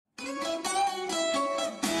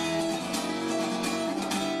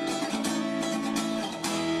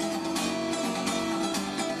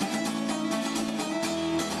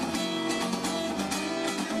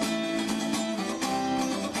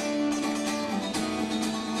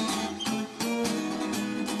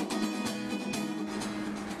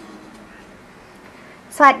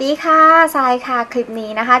วัสดีค่ะทรายค่ะคลิปนี้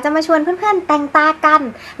นะคะจะมาชวนเพื่อนๆแต่งตากัน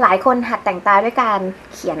หลายคนหัดแต่งตาด้วยการ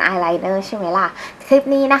เขียนอายไลเนอร์ใช่ไหมล่ะคลิป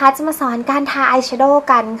นี้นะคะจะมาสอนการทาอายแชโดว์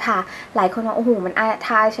กันค่ะหลายคนว่าโอ้โหมันท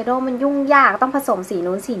าอายแชโดว์มันยุ่งยากต้องผสมสี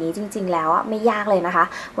นู้นสีนี้จริงๆแล้วอ่ะไม่ยากเลยนะคะ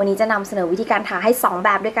วันนี้จะนำเสนอวิธีการทาให้2แบ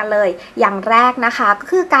บด้วยกันเลยอย่างแรกนะคะก็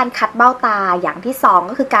คือการคัดเบ้าตาอย่างที่2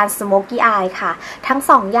ก็คือการสโมกี้อายค่ะทั้ง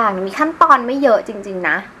2อย่างมีขั้นตอนไม่เยอะจริงๆน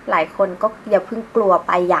ะหลายคนก็อย่าเพิ่งกลัวไ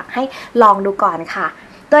ปอยากให้ลองดูก่อนค่ะ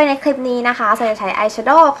โดยในคลิปนี้นะคะจะใช้อายแชโ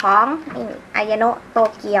ดว์ของอายโนะโต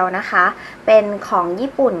เกียวนะคะเป็นของ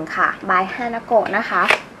ญี่ปุ่นค่ะบายฮานาโกะนะคะ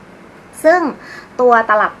ซึ่งตัว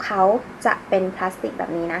ตลับเขาจะเป็นพลาสติกแบ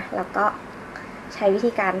บนี้นะแล้วก็ใช้วิ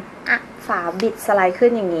ธีการฝาบิดสไลด์ขึ้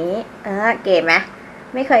นอย่างนี้เก๋ไหม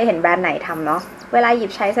ไม่เคยเห็นแบรนด์ไหนทำเนาะเวลาหยิ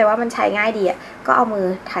บใช้แสดงว่ามันใช้ง่ายดีก็เอามือ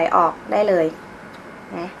ถ่ายออกได้เลย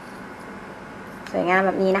นะสวยงามแ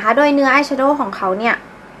บบนี้นะคะโดยเนื้ออายแชโดว์ของเขาเนี่ย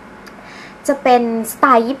จะเป็นสไต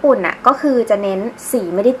ล์ญี่ปุ่นน่ะก็คือจะเน้นสี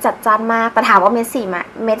ไม่ได้จัดจ้านมากแต่ถามว่าเม็ด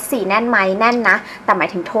สีแน่นไหมแน่นนะแต่หมาย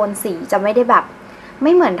ถึงโทนสีจะไม่ได้แบบไ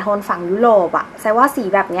ม่เหมือนโทนฝั่งยุโรปอะแสดงว่าสี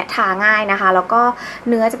แบบนี้ทาง่ายนะคะแล้วก็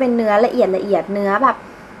เนื้อจะเป็นเนื้อละเอียดเนื้อแบบ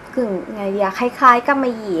กึ่งไงดีอะคล้ายๆกำม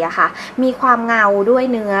ะหยี่อะค่ะมีความเงาด้วย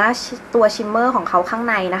เนื้อตัวชิมเมอร์ของเขาข้าง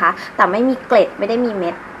ในนะคะแต่ไม่มีเกล็ดไม่ได้มีเม็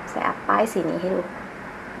ดใส่ป้ายสีนี้ให้ดู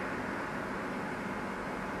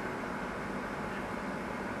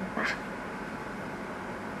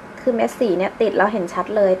คือเม็ดสีเนี่ยติดแล้วเห็นชัด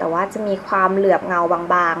เลยแต่ว่าจะมีความเหลือบเงา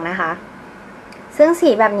บางๆนะคะซึ่งสี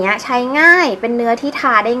แบบนี้ใช้ง่ายเป็นเนื้อที่ท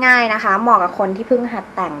าได้ง่ายนะคะเหมาะกับคนที่เพิ่งหัด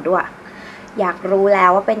แต่งด้วยอยากรู้แล้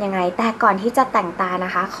วว่าเป็นยังไงแต่ก่อนที่จะแต่งตาน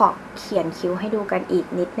ะคะขอเขียนคิ้วให้ดูกันอีก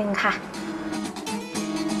นิดนึงค่ะ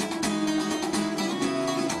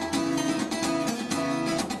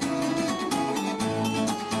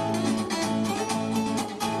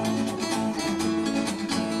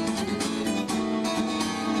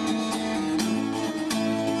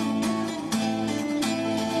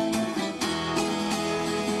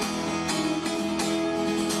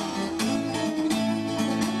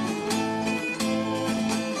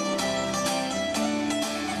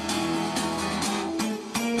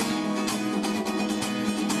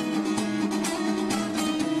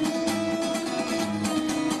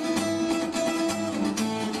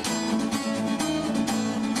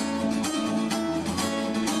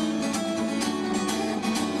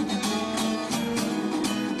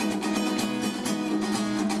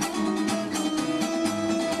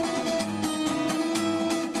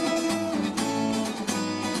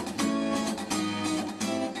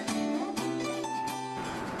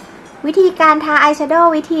วิธีการทาอายแชโด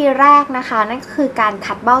ว์วิธีแรกนะคะนั่นก็คือการ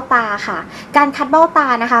คัดเบ้าตาค่ะการคัดเบ้าตา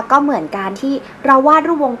นะคะก็เหมือนการที่เราวาด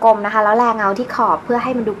รูปวงกลมนะคะแล้วแรงเงาที่ขอบเพื่อใ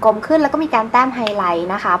ห้มันดูกลมขึ้นแล้วก็มีการแต้มไฮไลท์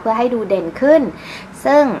นะคะเพื่อให้ดูเด่นขึ้น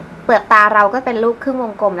ซึ่งเปลือกตาเราก็เป็นรูปครึ่งว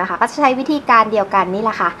งกลมนะคะก็จะใช้วิธีการเดียวกันนี่แห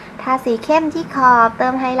ละค่ะทาสีเข้มที่ขอบเติ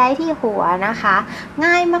มไฮไลท์ที่หัวนะคะ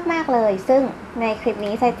ง่ายมากๆเลยซึ่งในคลิป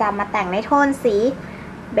นี้ใส่จะมาแต่งในโทนสี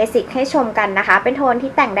เบสิกให้ชมกันนะคะเป็นโทน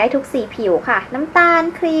ที่แต่งได้ทุกสีผิวค่ะน้ำตาล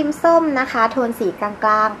ครีมส้มนะคะโทนสีกล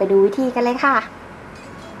างๆไปดูวิธีกันเลยค่ะ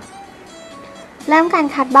เริ่มการ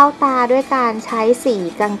คัดเบ้าตาด้วยการใช้สี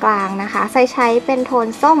กลางๆนะคะใช้เป็นโทน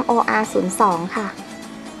ส้ม OR02 ค่ะ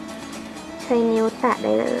ใช้นิ้วแตะไ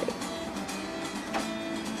ด้เลย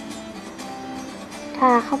ท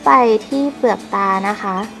าเข้าไปที่เปลือกตานะค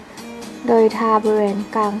ะโดยทาบริเวณ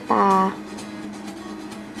กลางตา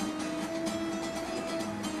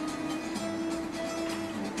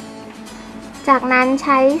จากนั้นใ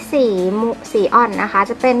ช้สีอ่อนนะคะ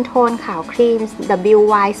จะเป็นโทนขาวครีม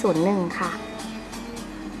WY01 ค่ะ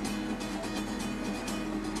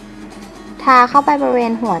ทาเข้าไปบริเว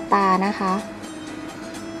ณหัวตานะคะ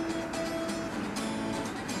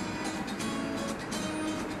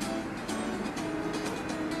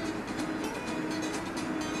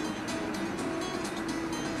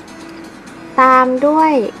ตามด้ว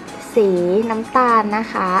ยสีน้ำตาลนะ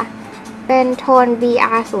คะเป็นโทน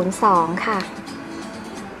BR02 ค่ะ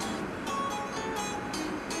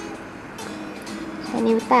ใช้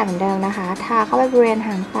นิ้วแตะเหมือนเดิมนะคะทาเข้าไปบริเวณห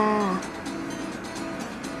างตา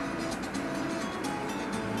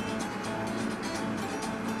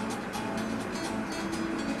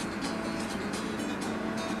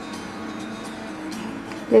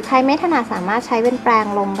หรือใครไม่ถนัดสามารถใช้เป็นแปรง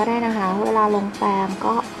ลงก็ได้นะคะเวลาลงแปรง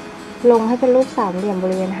ก็ลงให้เป็นรูปสามเหลี่ยมบ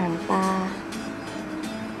ริเวณหางตา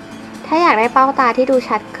ถ้าอยากได้เป้าตาที่ดู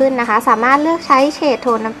ชัดขึ้นนะคะสามารถเลือกใช้เฉดโท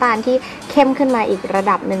นน้ำตาลที่เข้มขึ้นมาอีกระ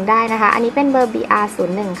ดับหนึ่งได้นะคะอันนี้เป็นเบอร์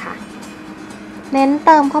BR01 ค่ะเน้นเ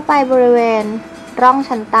ติมเข้าไปบริเวณร่อง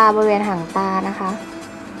ชั้นตาบริเวณหางตานะคะ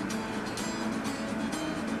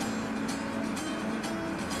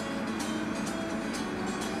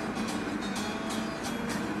ห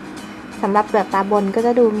สำหรับเปลือกตาบนก็จ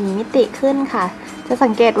ะดูมีมิติขึ้นค่ะจะสั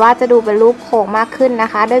งเกตว่าจะดูเป็นรูปโค้งมากขึ้นนะ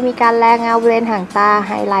คะโดยมีการแลเงาบริเวณหางตาไ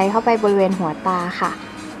ฮไลท์เข้าไปบริเวณหัวตาค่ะ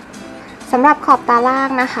สำหรับขอบตาล่าง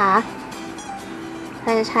นะคะเร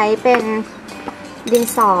าจะใช้เป็นดิน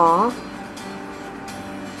สอ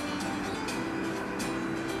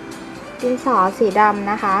สีด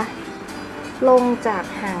ำนะคะลงจาก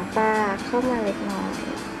หางตาเข้ามาเล็กน้อย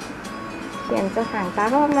เขียนจากหางตา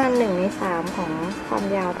ก็ประมาณ1 ใน 3ของความ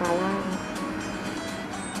ยาวตาล่าง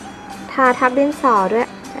ทาทับดินสอด้วย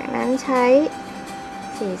จากนั้นใช้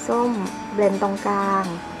สีส้มเบลนตรงกลาง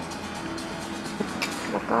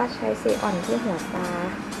แล้วก็ใช้สีอ่อนที่หัวตา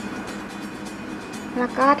แล้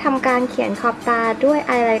วก็ทำการเขียนขอบตาด้วย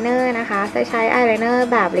อายไลเนอร์นะคะจะใช้อายไลเนอร์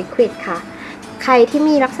แบบลิควิดค่ะใครที่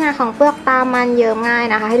มีลักษณะของเปลือกตามันเยิ้มง่าย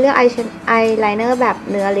นะคะให้เลือกอายไลเนอร์แบบ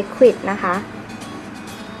เนื้อลิควิดนะคะ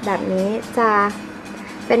แบบนี้จะ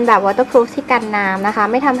เป็นแบบ waterproof ที่กันน้ำนะคะ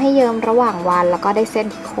ไม่ทำให้เยิ้มระหว่างวันแล้วก็ได้เส้น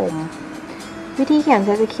ที่คมวิธีเขียนจ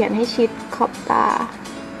ะเขียนให้ชิดขอบตา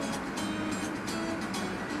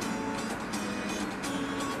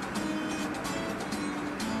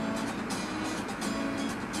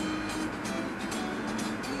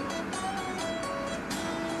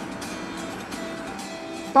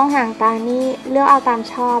ตรงหางตานี่เลือกเอาตาม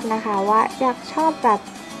ชอบนะคะว่าอยากชอบแบบ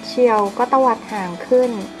เฉียวก็ตวัดหางขึ้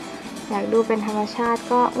นอยากดูเป็นธรรมชาติ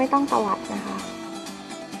ก็ไม่ต้องตวัดนะคะ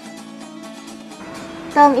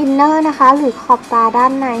เติมอินเนอร์นะคะหรือขอบตาด้า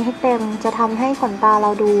นในให้เต็มจะทำให้ขนตาเรา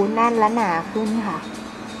ดูแน่นและหนาขึ้นค่ะ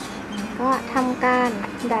ก็ทำการ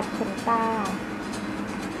ดัดขนตา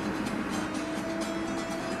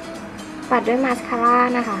ปัดด้วยมาสคาร่า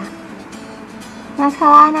นะคะ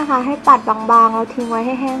ให้ปัดบางๆเราทิ้งไว้ใ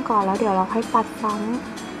ห้แห้งก่อนแล้วเดี๋ยวเราค่อยปัดซ้ำ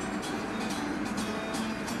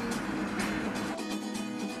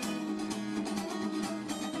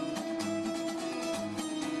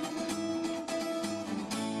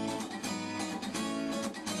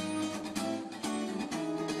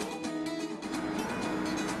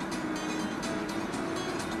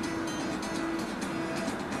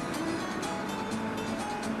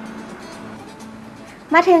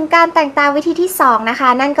มาถึงการแต่งตาวิธีที่2นะคะ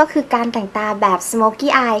นั่นก็คือการแต่งตาแบบ smoky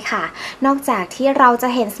eye ค่ะนอกจากที่เราจะ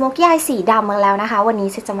เห็น smoky eye สีดำมาแล้วนะคะวันนี้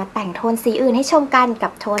จะมาแต่งโทนสีอื่นให้ชมกันกั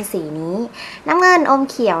บโทนสีนี้น้ำเงินอม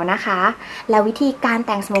เขียวนะคะแล้ววิธีการแ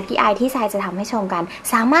ต่ง smoky eye ที่ทรายจะทำให้ชมกัน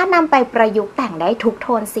สามารถนำไปประยุกต์แต่งได้ทุกโท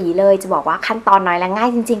นสีเลยจะบอกว่าขั้นตอนน้อยและง่าย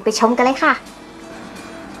จริงๆไปชมกันเลยค่ะ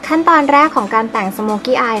ขั้นตอนแรกของการแต่ง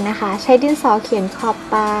smoky eye นะคะใช้ดินสอเขียนขอบ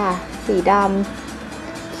ตาสีดำ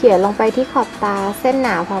เขียนลงไปที่ขอบตาเส้นหน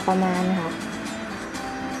าพอประมาณค่ะ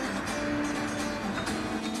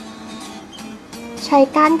ใช้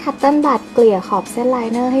ก้านคัตเติ้ลบัดเกลี่ยขอบเส้นไล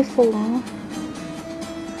เนอร์ให้ฟุ้ง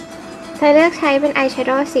จะเลือกใช้เป็นอายแชโ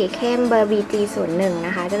ดว์สีเข้มเบอร์ BG01 น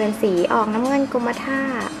ะคะจะเป็นสีออกน้ำเงินกรมท่า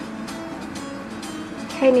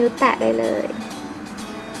ใช้นิ้วแตะได้เลย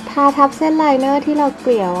ทาทับเส้นไลเนอร์ที่เราเก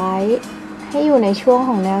ลี่ยไว้ให้อยู่ในช่วงข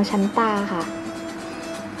องแนวชั้นตาค่ะ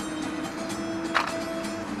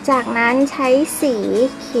จากนั้นใช้สี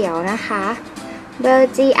เขียวนะคะเบอ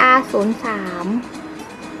ร์ GR03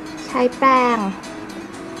 ใช้แปรง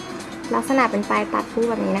ลักษณะเป็นปลายตัดคู่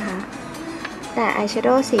แบบนี้นะคะแต่อายแชโด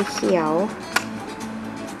ว์สีเขียว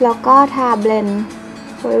แล้วก็ทาเบลนด์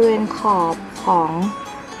บริเวณขอบของ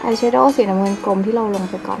อายแชโดว์สีน้ำเงินกลมที่เราลง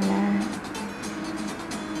ไปก่อนหน้า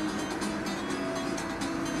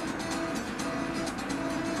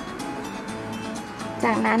จ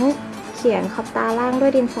ากนั้นเขียนขอบตาล่างด้ว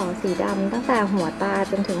ยดินสอสีดำตั้งแต่หัวตา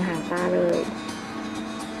จนถึงหางตาเลย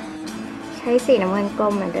ใช้สีน้ำเงินกล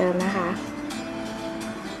มเหมือนเดิมนะคะ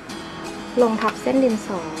ลงทับเส้นดินส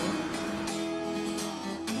อ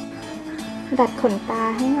ดัดขนตา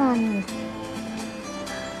ให้งอน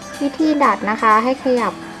วิธีดัดนะคะให้ขยั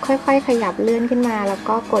บค่อยๆขยับเลื่อนขึ้นมาแล้ว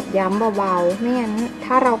ก็กดย้ำเบาๆไม่งั้น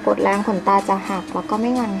ถ้าเรากดแรงขนตาจะหักแล้วก็ไม่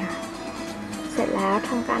งอนค่ะเสร็จแล้วท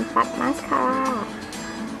ำการปัดมาสคาร่า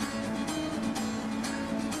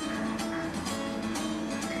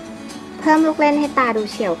เพิ่มลูกเล่นให้ตาดู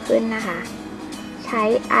เฉียวขึ้นนะคะใช้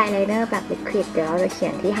อายไลเนอร์แบบลิควิดเดี๋ยวเราจะเขี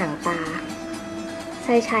ยนที่หางตา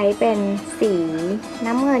ใช้เป็นสี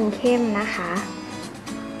น้ำเงินเข้มนะคะ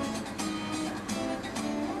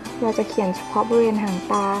เราจะเขียนเฉพาะบริเวณหาง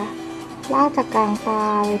ตาลากจากกลางตา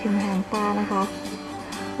ไปถึงหางตานะคะ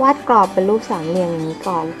วาดกรอบเป็นรูปสามเหลี่ยมอย่างนี้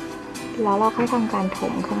ก่อนแล้วเราค่อยทำการถ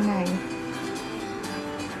มข้างใน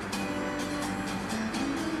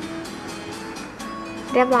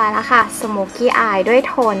เรียบร้อยแล้วค่ะ smoky eye ด้วย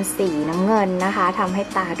โทนสีน้ำเงินนะคะทำให้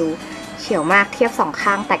ตาดูเฉียวมากเทียบสอง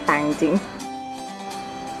ข้างแตกต่างจริง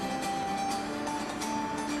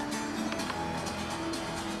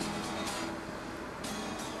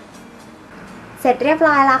เสร็จเรียบ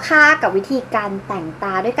ร้อยแล้วค่ะกับวิธีการแต่งต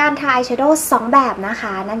าด้วยการทาอายแชโดว์2แบบนะค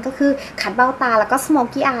ะนั่นก็คือขัดเบ้าตาแล้วก็สโม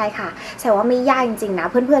กี้อายค่ะแต่ว่าไม่ยากจริงๆนะ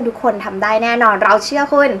เพื่อนๆทุกคนทำได้แน่นอนเราเชื่อ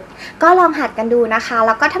คุณก็ลองหัดกันดูนะคะแ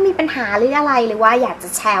ล้วก็ถ้ามีปัญหาหรืออะไรหรือว่าอยากจะ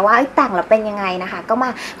แชร์ว่าแต่งแล้วเป็นยังไงนะคะก็มา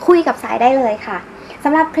คุยกับสายได้เลยค่ะส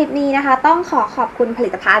ำหรับคลิปนี้นะคะต้องขอบคุณผลิ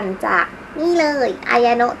ตภัณฑ์จากนี่เลยอาย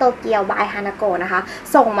าโนะโตเกียวบายฮานาโกะนะคะ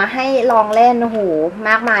ส่งมาให้ลองเล่นโอ้โหม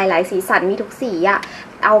ากมายหลายสีสันมีทุกสีอะ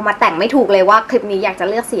เอามาแต่งไม่ถูกเลยว่าคลิปนี้อยากจะ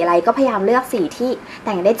เลือกสีอะไรก็พยายามเลือกสีที่แ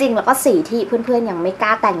ต่งได้จริงแล้วก็สีที่เพื่อนๆยังไม่กล้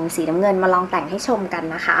าแต่งสีน้ำเงินมาลองแต่งให้ชมกัน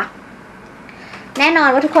นะคะแน่นอน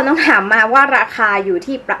ว่าทุกคนต้องถามมาว่าราคาอยู่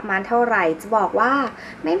ที่ประมาณเท่าไหร่จะบอกว่า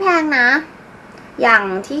ไม่แพงนะอย่าง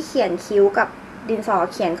ที่เขียนคิ้วกับดินสอ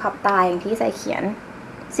เขียนขอบตาอย่างที่ใส่เขียน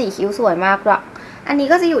สีคิ้วสวยมากด้วยอันนี้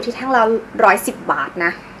ก็จะอยู่ที่แท่งละ110 บาทน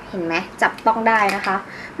ะเห็นไหมจับต้องได้นะคะ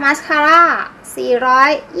มาสคาร่า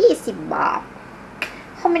420 บาท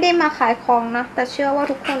เขาไม่ได้มาขายของนะแต่เชื่อว่า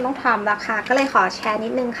ทุกคนต้องถามราคาก็เลยขอแชร์นิ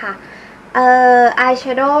ดนึงค่ะอายแช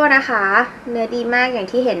โดว์นะคะเนื้อดีมากอย่าง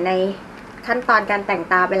ที่เห็นในขั้นตอนการแต่ง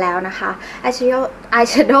ตาไปแล้วนะคะอาย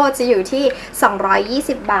แชโดว์จะอยู่ที่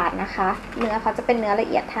220 บาทนะคะเนื้อเขาจะเป็นเนื้อละ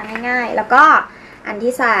เอียดทาง่ายๆแล้วก็อัน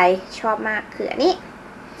ที่ใส่ชอบมากคืออันนี้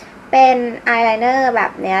เป็นอายไลเนอร์แบ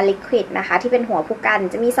บเนี้ยลิควิดนะคะที่เป็นหัวผู้กัน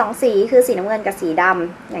จะมี2สีคือสีน้ำเงินกับสีด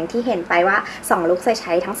ำอย่างที่เห็นไปว่า2ลุคใ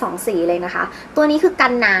ช้ทั้ง2สีเลยนะคะตัวนี้คือกั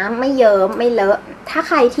นน้ำไม่เยิ้มไม่เลอะถ้าใ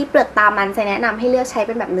ครที่เปลือกตามันจะแนะนำให้เลือกใช้เ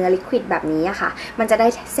ป็นแบบเนื้อลิควิดแบบนี้ค่ะมันจะได้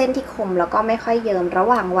เส้นที่คมแล้วก็ไม่ค่อยเยิ้มระ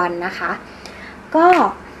หว่างวันนะคะก็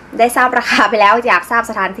ได้ทราบราคาไปแล้วอยากทราบ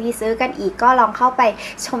สถานที่ซื้อกันอีกก็ลองเข้าไป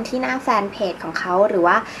ชมที่หน้าแฟนเพจของเขาหรือ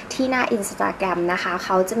ว่าที่หน้า Instagram นะคะเข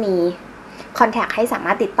าจะมีคอนแทคให้สาม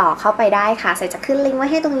ารถติดต่อเข้าไปได้ค่ะใส่จะขึ้นลิงก์ไว้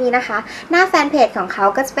ให้ตรงนี้นะคะหน้าแฟนเพจของเขา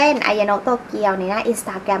ก็จะเป็นอายาโนะโตเกียวในหน้า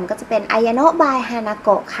Instagram ก็จะเป็นอายาโนะบายฮานาโก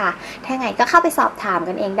ะค่ะถ้าไงก็เข้าไปสอบถาม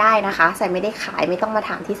กันเองได้นะคะใส่ไม่ได้ขายไม่ต้องมา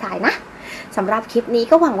ถามที่สายนะสำหรับคลิปนี้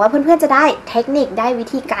ก็หวังว่าเพื่อนๆจะได้เทคนิคได้วิ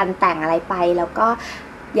ธีการแต่งอะไรไปแล้วก็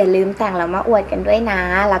อย่าลืมแต่งแล้วมาอวดกันด้วยนะ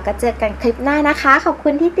แล้วก็เจอกันคลิปหน้านะคะขอบคุ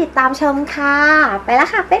ณที่ติดตามชมค่ะไปแล้ว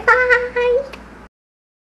ค่ะบ๊ายบาย